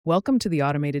Welcome to the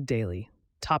Automated Daily,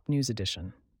 Top News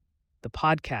Edition, the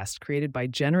podcast created by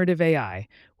Generative AI,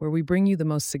 where we bring you the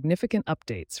most significant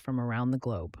updates from around the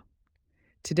globe.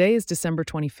 Today is December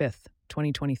 25th,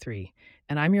 2023,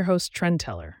 and I'm your host, Trend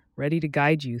Teller, ready to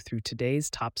guide you through today's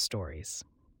top stories.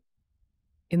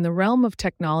 In the realm of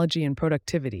technology and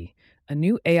productivity, a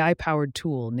new AI-powered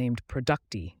tool named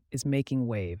Producti is making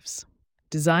waves.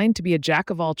 Designed to be a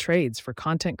jack-of-all-trades for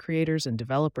content creators and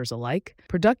developers alike,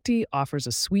 Producti offers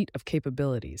a suite of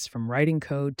capabilities from writing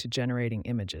code to generating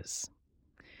images.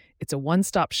 It's a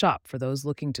one-stop shop for those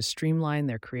looking to streamline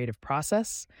their creative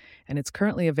process, and it's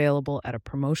currently available at a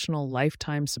promotional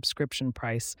lifetime subscription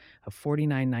price of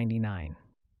 $49.99.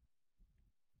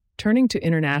 Turning to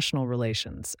international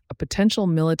relations, a potential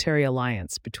military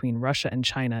alliance between Russia and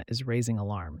China is raising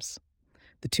alarms.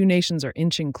 The two nations are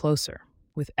inching closer,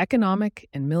 with economic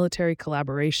and military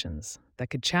collaborations that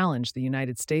could challenge the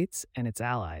United States and its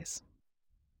allies.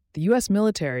 The U.S.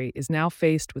 military is now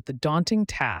faced with the daunting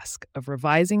task of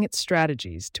revising its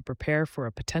strategies to prepare for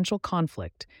a potential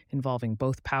conflict involving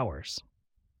both powers.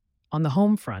 On the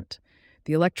home front,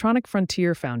 the Electronic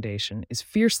Frontier Foundation is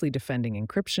fiercely defending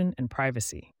encryption and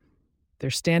privacy. They're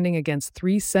standing against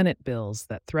 3 Senate bills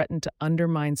that threaten to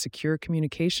undermine secure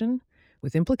communication,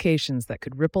 with implications that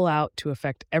could ripple out to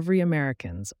affect every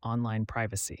American's online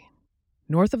privacy.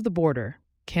 North of the border,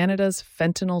 Canada's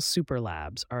fentanyl super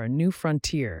labs are a new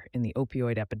frontier in the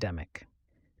opioid epidemic.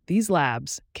 These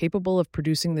labs, capable of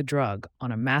producing the drug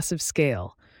on a massive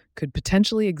scale, could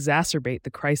potentially exacerbate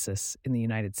the crisis in the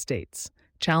United States,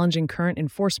 challenging current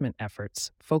enforcement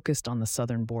efforts focused on the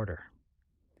southern border.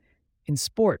 In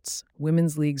sports,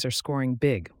 women's leagues are scoring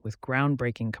big with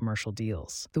groundbreaking commercial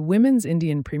deals. The Women's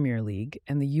Indian Premier League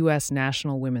and the U.S.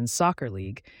 National Women's Soccer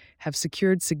League have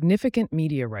secured significant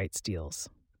media rights deals,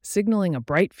 signaling a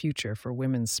bright future for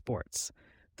women's sports,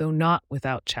 though not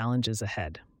without challenges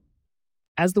ahead.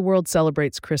 As the world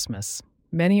celebrates Christmas,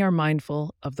 many are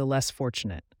mindful of the less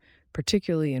fortunate,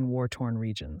 particularly in war-torn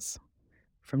regions.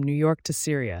 From New York to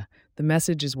Syria, the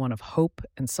message is one of hope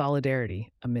and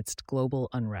solidarity amidst global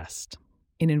unrest.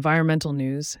 In environmental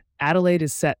news, Adelaide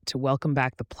is set to welcome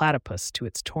back the platypus to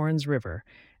its Torrens River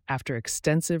after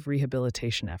extensive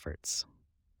rehabilitation efforts.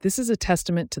 This is a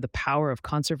testament to the power of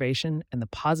conservation and the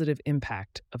positive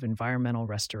impact of environmental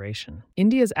restoration.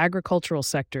 India's agricultural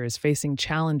sector is facing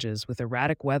challenges with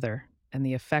erratic weather and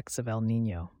the effects of El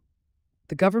Niño.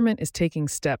 The government is taking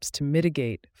steps to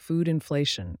mitigate food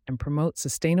inflation and promote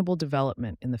sustainable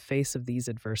development in the face of these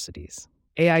adversities.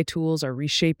 AI tools are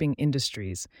reshaping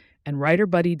industries, and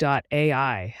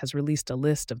WriterBuddy.ai has released a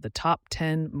list of the top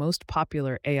 10 most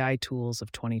popular AI tools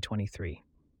of 2023.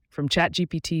 From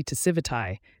ChatGPT to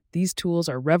Civitai, these tools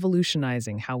are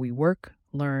revolutionizing how we work,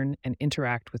 learn, and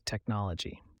interact with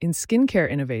technology. In skincare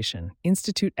innovation,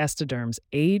 Institut Estaderm's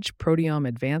Age Proteome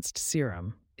Advanced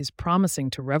Serum is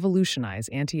promising to revolutionize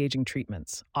anti-aging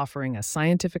treatments, offering a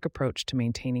scientific approach to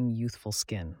maintaining youthful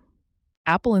skin.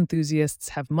 Apple enthusiasts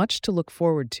have much to look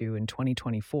forward to in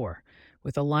 2024,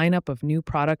 with a lineup of new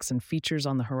products and features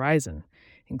on the horizon,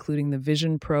 including the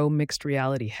Vision Pro mixed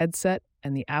reality headset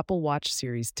and the Apple Watch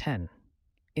Series 10.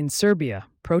 In Serbia,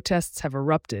 protests have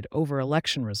erupted over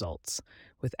election results,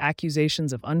 with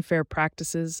accusations of unfair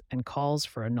practices and calls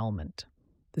for annulment.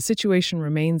 The situation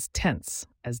remains tense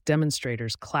as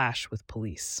demonstrators clash with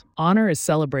police. Honor is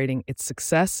celebrating its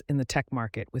success in the tech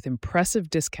market with impressive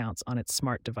discounts on its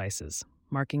smart devices,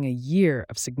 marking a year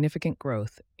of significant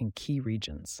growth in key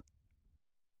regions.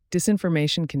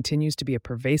 Disinformation continues to be a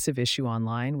pervasive issue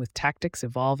online, with tactics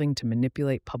evolving to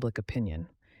manipulate public opinion.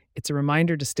 It's a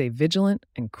reminder to stay vigilant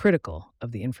and critical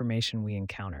of the information we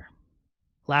encounter.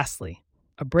 Lastly,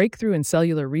 a breakthrough in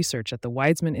cellular research at the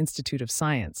Weizmann Institute of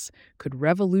Science could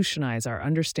revolutionize our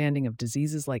understanding of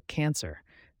diseases like cancer,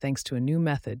 thanks to a new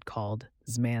method called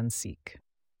ZMAN-seq.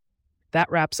 That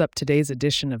wraps up today's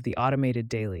edition of the Automated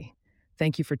Daily.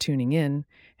 Thank you for tuning in,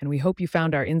 and we hope you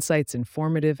found our insights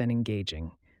informative and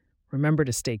engaging. Remember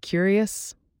to stay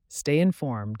curious, stay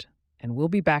informed, and we'll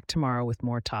be back tomorrow with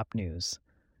more top news.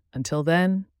 Until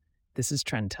then, this is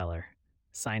Trend Teller,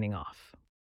 signing off.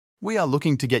 We are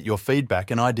looking to get your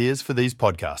feedback and ideas for these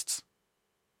podcasts.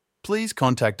 Please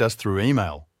contact us through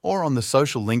email or on the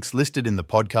social links listed in the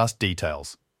podcast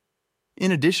details.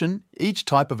 In addition, each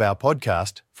type of our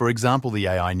podcast, for example the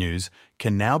AI News,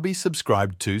 can now be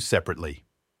subscribed to separately.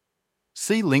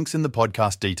 See links in the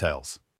podcast details.